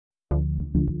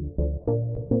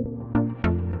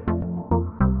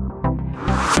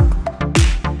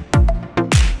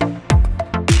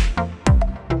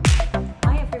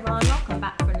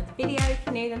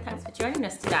joining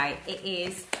us today. It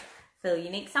is Feel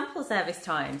Unique sample service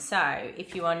time. So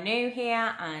if you are new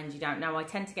here and you don't know, I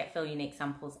tend to get Feel Unique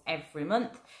samples every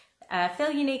month. Feel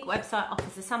Unique website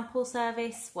offers a sample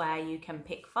service where you can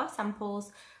pick 5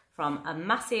 samples from a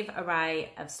massive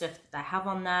array of stuff that they have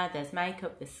on there. There's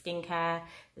makeup, there's skincare,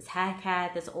 there's hair care,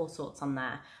 there's all sorts on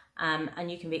there. And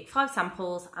you can pick 5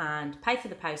 samples and pay for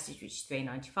the postage, which is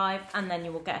 £3.95, and then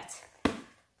you will get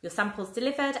your samples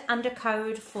delivered and a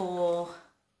code for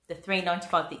the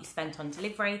 £3.95 that you spent on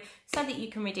delivery, so that you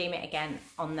can redeem it again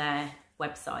on their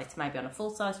website, maybe on a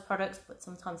full-size product, but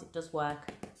sometimes it does work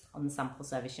on the sample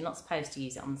service. You're not supposed to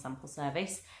use it on the sample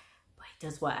service, but it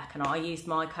does work. And I used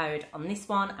my code on this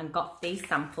one and got these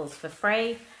samples for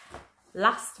free.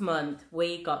 Last month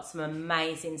we got some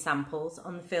amazing samples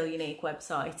on the Feel Unique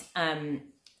website.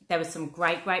 There were some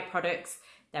great products,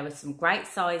 there were some great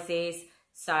sizes,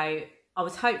 so I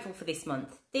was hopeful for this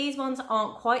month. These ones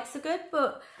aren't quite so good,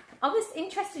 but I was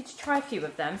interested to try a few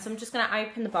of them, so I'm just going to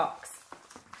open the box.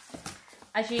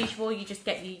 As usual, you just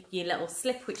get your little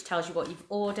slip which tells you what you've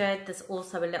ordered. There's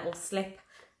also a little slip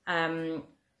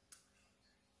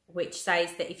which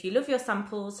says that if you love your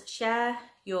samples, share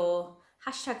your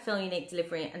hashtag Feel Unique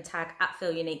delivery and tag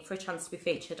 @FeelUnique for a chance to be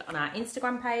featured on our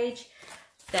Instagram page.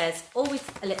 There's always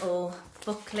a little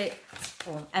booklet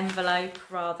or envelope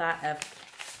rather of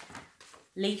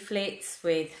leaflets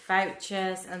with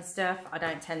vouchers and stuff. I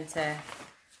don't tend to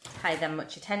pay them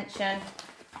much attention.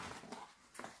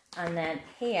 And then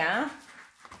here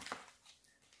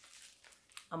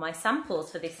are my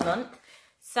samples for this month.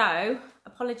 So,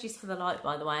 apologies for the light,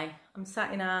 by the way. I'm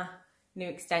sat in our new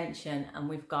extension and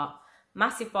we've got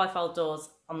massive bifold doors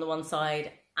on the one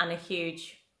side and a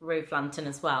huge roof lantern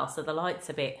as well. So the light's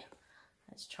a bit,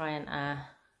 let's try and,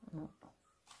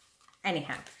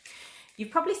 anyhow. You've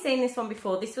probably seen this one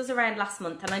before. This was around last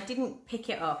month and I didn't pick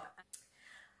it up.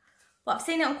 But I've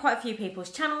seen it on quite a few people's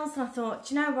channels and I thought,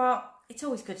 do you know what? It's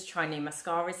always good to try new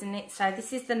mascara, isn't it? So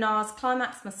this is the NARS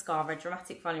Climax Mascara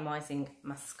Dramatic Volumizing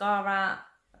Mascara.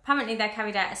 Apparently they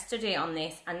carried out a study on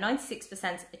this and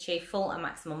 96% achieved full and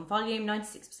maximum volume,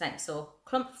 96% saw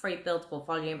clump-free buildable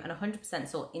volume and 100%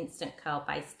 saw instant curl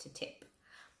base to tip,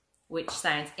 which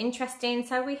sounds interesting.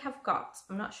 So we have got,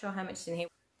 I'm not sure how much is in here.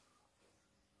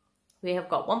 We have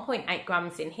got 1.8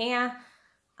 grams in here,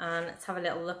 and let's have a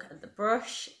little look at the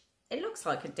brush. It looks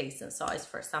like a decent size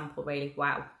for a sample, really.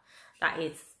 Wow, that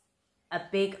is a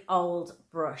big old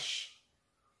brush.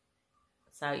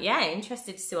 So yeah,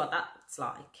 interested to see what that looks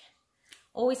like.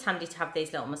 Always handy to have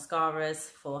these little mascaras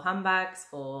for handbags,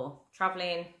 for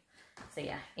travelling. So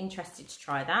yeah, interested to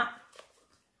try that.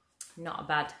 Not a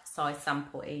bad size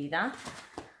sample either.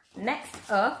 Next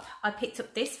up, I picked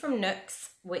up this from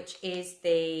Nooks, which is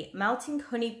the Melting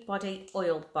Honey Body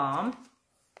Oil Balm.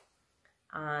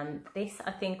 And this,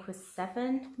 I think, was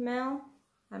 7ml.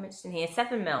 How much is in here?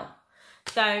 7ml.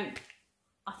 So,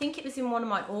 I think it was in one of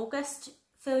my August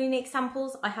Feel Unique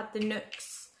samples. I had the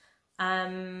Nooks,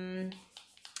 I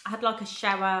had like a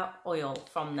shower oil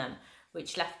from them,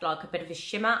 which left like a bit of a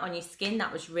shimmer on your skin.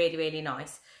 That was really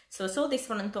nice. So I saw this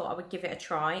one and thought I would give it a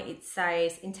try. It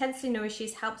says, intensely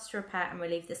nourishes, helps to repair and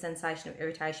relieve the sensation of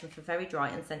irritation for very dry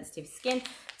and sensitive skin.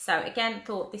 So again,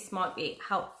 thought this might be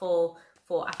helpful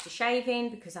for after shaving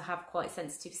because I have quite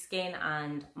sensitive skin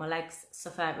and my legs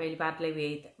suffer really badly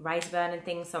with razor burn and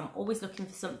things. So I'm always looking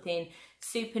for something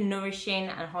super nourishing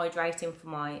and hydrating for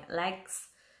my legs.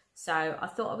 So I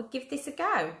thought I would give this a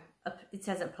go. It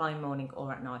says apply morning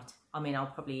or at night. I mean, I'll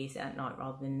probably use it at night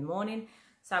rather than in the morning.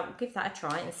 So we'll give that a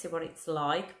try and see what it's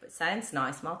like. But sounds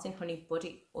nice. Melting Honey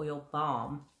Body Oil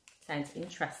Balm. Sounds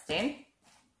interesting.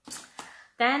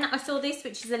 Then I saw this,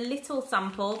 which is a little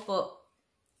sample, but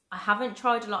I haven't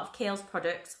tried a lot of Kiehl's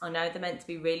products. I know they're meant to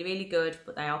be really good,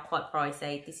 but they are quite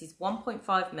pricey. This is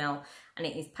 1.5ml and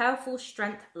it is Powerful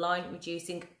Strength Line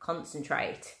Reducing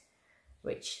Concentrate,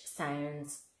 which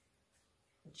sounds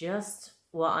just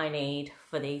what I need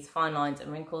for these fine lines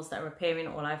and wrinkles that are appearing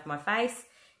all over my face.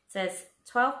 It says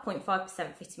 12.5%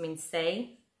 vitamin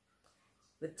C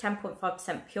with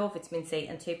 10.5% pure vitamin C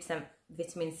and 2%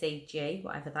 vitamin C G,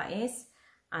 whatever that is.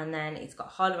 And then it's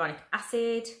got hyaluronic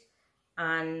acid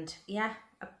and yeah,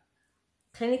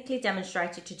 clinically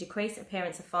demonstrated to decrease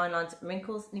appearance of fine lines and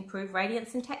wrinkles and improve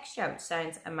radiance and texture, which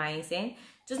sounds amazing.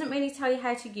 Doesn't really tell you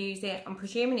how to use it. I'm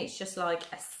presuming it's just like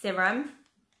a serum.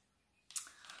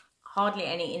 Hardly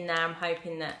any in there. I'm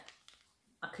hoping that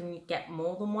I can get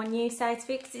more than one use out of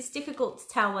it because it's difficult to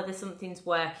tell whether something's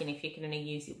working if you can only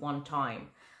use it one time.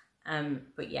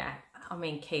 But yeah, I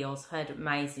mean, Kiehl's, heard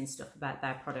amazing stuff about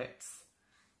their products.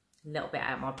 A little bit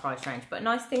out of my price range, but a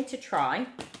nice thing to try.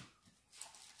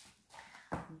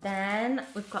 Then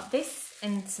we've got this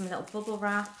in some little bubble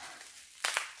wrap.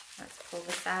 Let's pull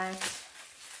this out.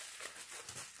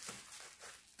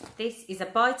 This is a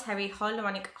by Terry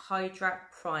Hyaluronic Hydra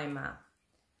Primer.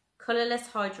 Colourless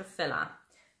Hydra Filler.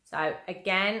 So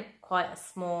again, quite a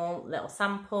small little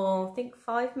sample. I think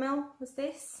 5 ml was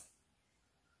this.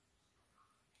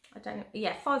 I don't know.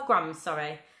 Yeah, 5 grams,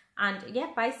 sorry. And yeah,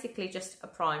 basically just a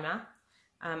primer.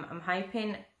 I'm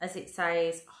hoping, as it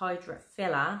says, Hydra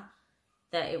Filler,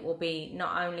 that it will be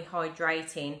not only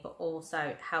hydrating, but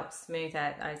also help smooth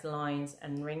out those lines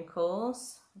and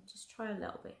wrinkles. I'll just try a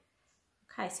little bit.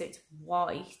 Okay, so it's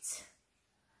white.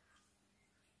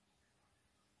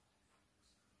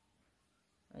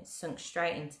 It's sunk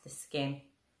straight into the skin.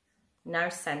 No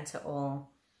scent at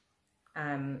all.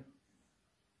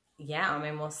 Yeah, I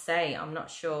mean, we'll see. I'm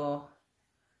not sure,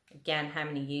 again, how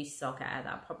many uses I'll get out of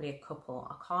that. Probably a couple.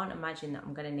 I can't imagine that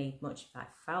I'm going to need much of that.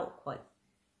 It felt quite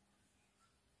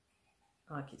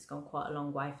like it's gone quite a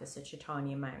long way for such a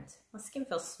tiny amount. My skin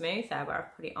feels smooth there where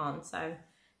I've put it on. So,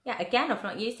 yeah, again, I've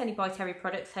not used any By Terry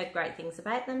products. Heard great things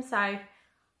about them. So,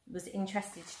 was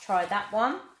interested to try that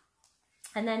one.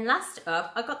 And then last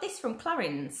up, I got this from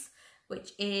Clarins,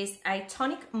 which is a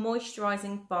tonic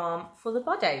moisturising balm for the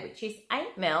body, which is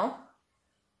 8 ml.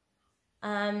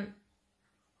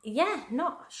 Yeah,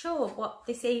 not sure what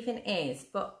this even is,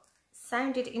 but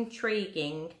sounded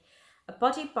intriguing. A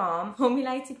body balm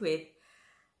formulated with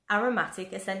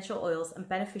aromatic essential oils and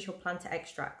beneficial plant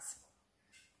extracts.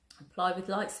 Apply with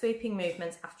light sweeping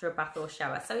movements after a bath or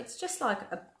shower. So it's just like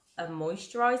a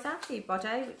moisturiser for your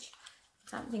body, which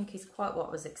I don't think is quite what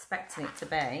I was expecting it to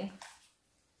be.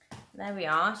 There we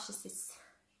are. It's just this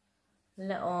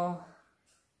little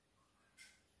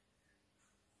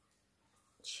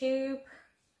tube.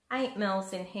 8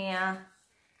 ml in here.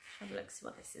 Have a look, see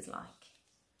what this is like.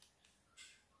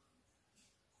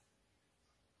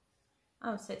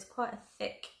 Oh, so it's quite a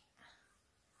thick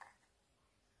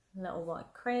little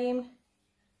white cream.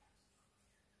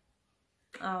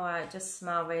 Oh, wow, it just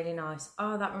smells really nice.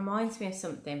 Oh, that reminds me of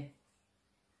something.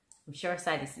 I'm sure I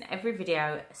say this in every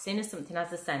video. As soon as something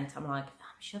has a scent, I'm like,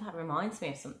 I'm sure that reminds me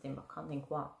of something, but I can't think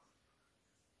what.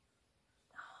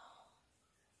 Oh,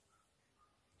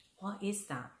 what is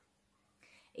that?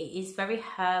 It is very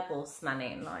herbal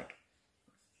smelling, like,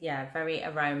 yeah, very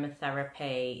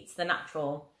aromatherapy. It's the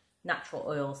natural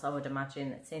oils, I would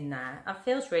imagine, that's in there. It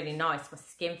feels really nice. My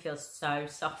skin feels so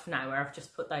soft now where I've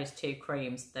just put those 2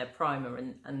 creams, the primer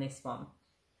and this one.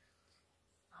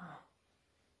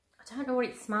 I don't know what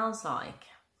it smells like.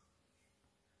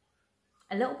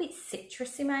 A little bit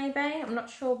citrusy maybe. I'm not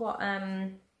sure what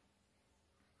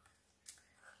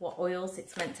oils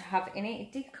it's meant to have in it.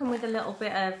 It did come with a little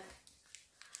bit of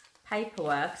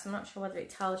paperwork, so I'm not sure whether it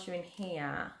tells you in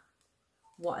here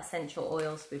what essential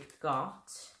oils we've got.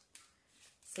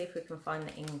 See if we can find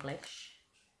the English.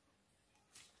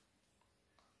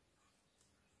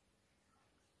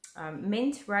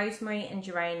 Mint, rosemary and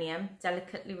geranium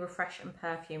delicately refresh and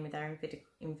perfume with their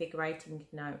invigorating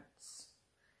notes.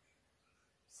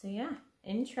 So yeah,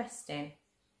 interesting.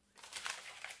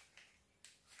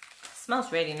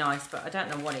 Smells really nice, but I don't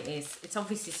know what it is. It's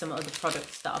obviously some other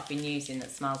products that I've been using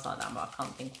that smells like that, but I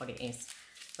can't think what it is.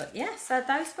 But yeah, so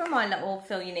those were my little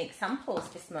Feel Unique samples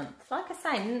this month. Like I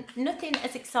say, nothing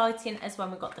as exciting as when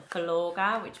we got the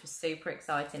Filorga, which was super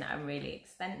exciting and really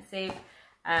expensive.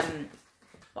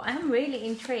 But I am really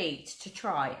intrigued to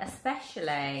try,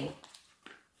 especially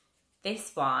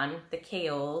this one, the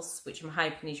Kiehl's, which I'm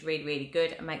hoping is really, really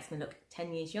good and makes me look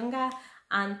 10 years younger.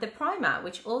 And the primer,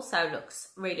 which also looks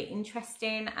really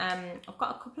interesting. I've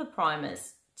got a couple of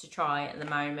primers to try at the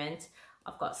moment.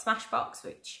 I've got Smashbox,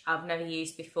 which I've never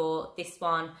used before, this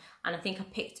one, and I think I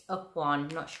picked up one, I'm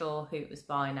not sure who it was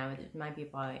by now, maybe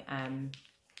by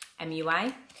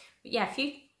MUA. But yeah, a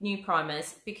few new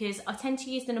primers, because I tend to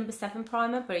use the number 7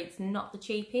 primer, but it's not the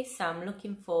cheapest, so I'm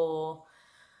looking for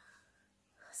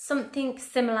something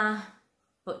similar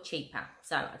but cheaper.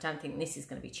 So I don't think this is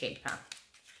going to be cheaper,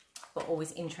 but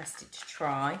always interested to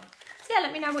try. So yeah,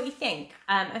 let me know what you think.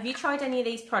 Have you tried any of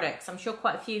these products? I'm sure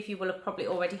quite a few of you will have probably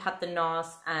already had the NARS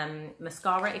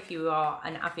mascara if you are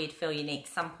an avid Feel Unique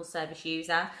sample service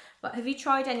user. But have you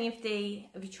tried any of the,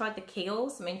 have you tried the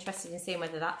Kiehl's? I'm interested in seeing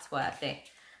whether that's worth it.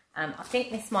 I think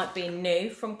this might be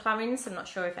new from Clarins. I'm not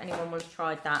sure if anyone will have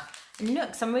tried that.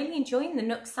 Nooks, I'm really enjoying the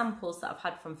Nooks samples that I've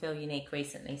had from Feel Unique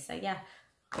recently. So yeah,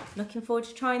 looking forward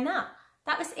to trying that.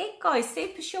 that was it, guys.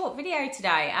 Super short video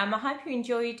today. I hope you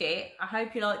enjoyed it. I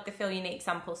hope you liked the Feel Unique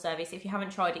sample service. If you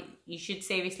haven't tried it, you should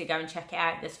seriously go and check it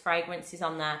out. There's fragrances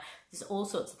on there. There's all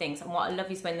sorts of things. And what I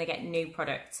love is when they get new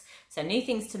products. So new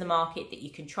things to the market that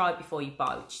you can try before you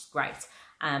buy, which is great.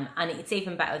 And it's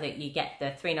even better that you get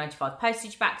the $3.95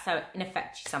 postage back. So in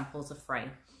effect, your samples are free.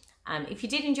 If you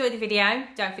did enjoy the video,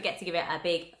 don't forget to give it a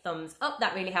big thumbs up.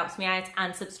 That really helps me out.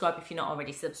 And subscribe if you're not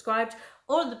already subscribed.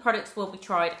 All of the products will be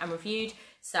tried and reviewed.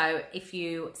 So if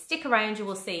you stick around, you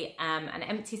will see an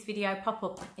empties video pop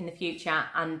up in the future.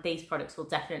 And these products will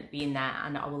definitely be in there.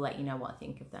 And I will let you know what I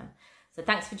think of them. So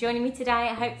thanks for joining me today.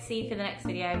 I hope to see you for the next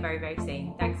video very, very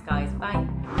soon. Thanks, guys.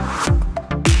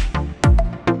 Bye.